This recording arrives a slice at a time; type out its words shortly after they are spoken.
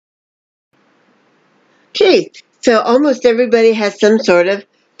Okay, so almost everybody has some sort of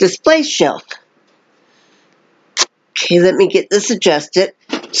display shelf. Okay, let me get this adjusted.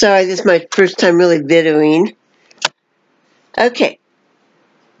 Sorry, this is my first time really videoing. Okay,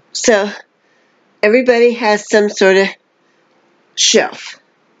 so everybody has some sort of shelf,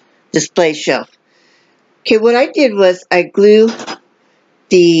 display shelf. Okay, what I did was I glue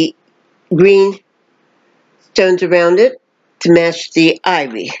the green stones around it to match the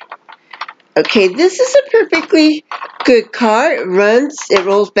ivory. Okay, this is a perfectly good car. It runs, it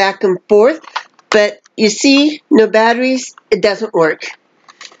rolls back and forth, but you see, no batteries, it doesn't work.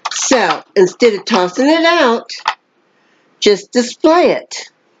 So, instead of tossing it out, just display it.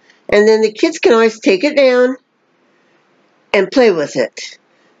 And then the kids can always take it down and play with it.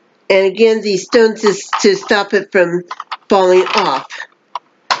 And again, these stones is to stop it from falling off.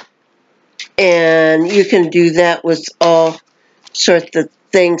 And you can do that with all sorts of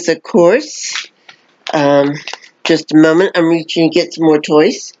things, of course. Just a moment, I'm reaching to get some more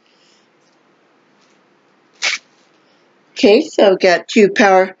toys. Okay, so I've got two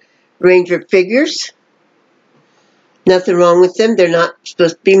Power Ranger figures. Nothing wrong with them. They're not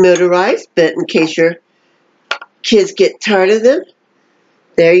supposed to be motorized, but in case your kids get tired of them,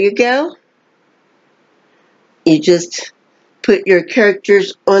 there you go. You just put your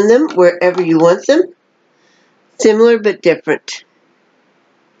characters on them wherever you want them. Similar but different.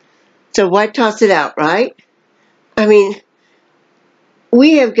 So why toss it out, right? I mean,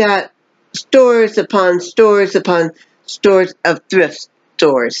 we have got stores upon stores upon stores of thrift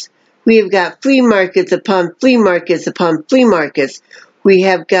stores. We have got flea markets upon flea markets upon flea markets. We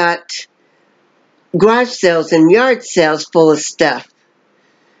have got garage sales and yard sales full of stuff.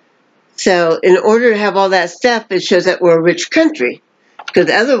 So in order to have all that stuff, it shows that we're a rich country. Because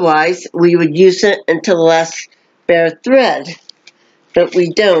otherwise, we would use it until the last bare thread. But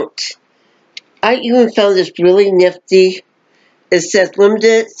we don't. I even found this really nifty. It says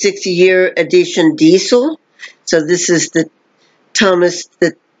limited 60-year edition diesel. So this is the Thomas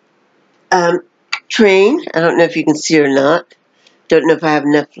the train. I don't know if you can see or not. Don't know if I have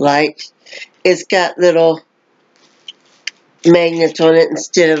enough light. It's got little magnets on it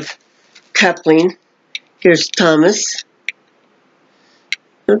instead of coupling. Here's Thomas.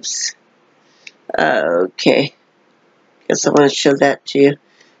 Oops. Okay. Guess I want to show that to you.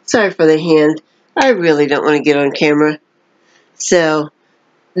 Sorry for the hand. I really don't want to get on camera. So,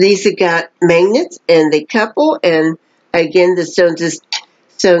 these have got magnets and they couple, and again, the stones is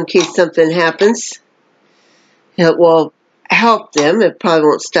so in case something happens, it will help them. It probably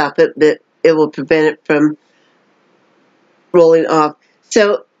won't stop it, but it will prevent it from rolling off.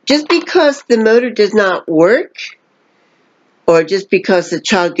 So, just because the motor does not work, or just because the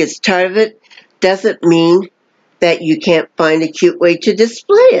child gets tired of it, doesn't mean that you can't find a cute way to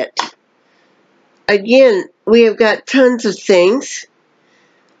display it. Again, we have got tons of things.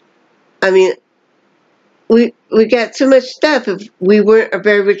 I mean, we got so much stuff. If we weren't a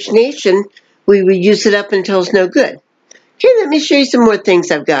very rich nation, we would use it up until it's no good. Okay, let me show you some more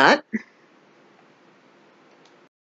things I've got.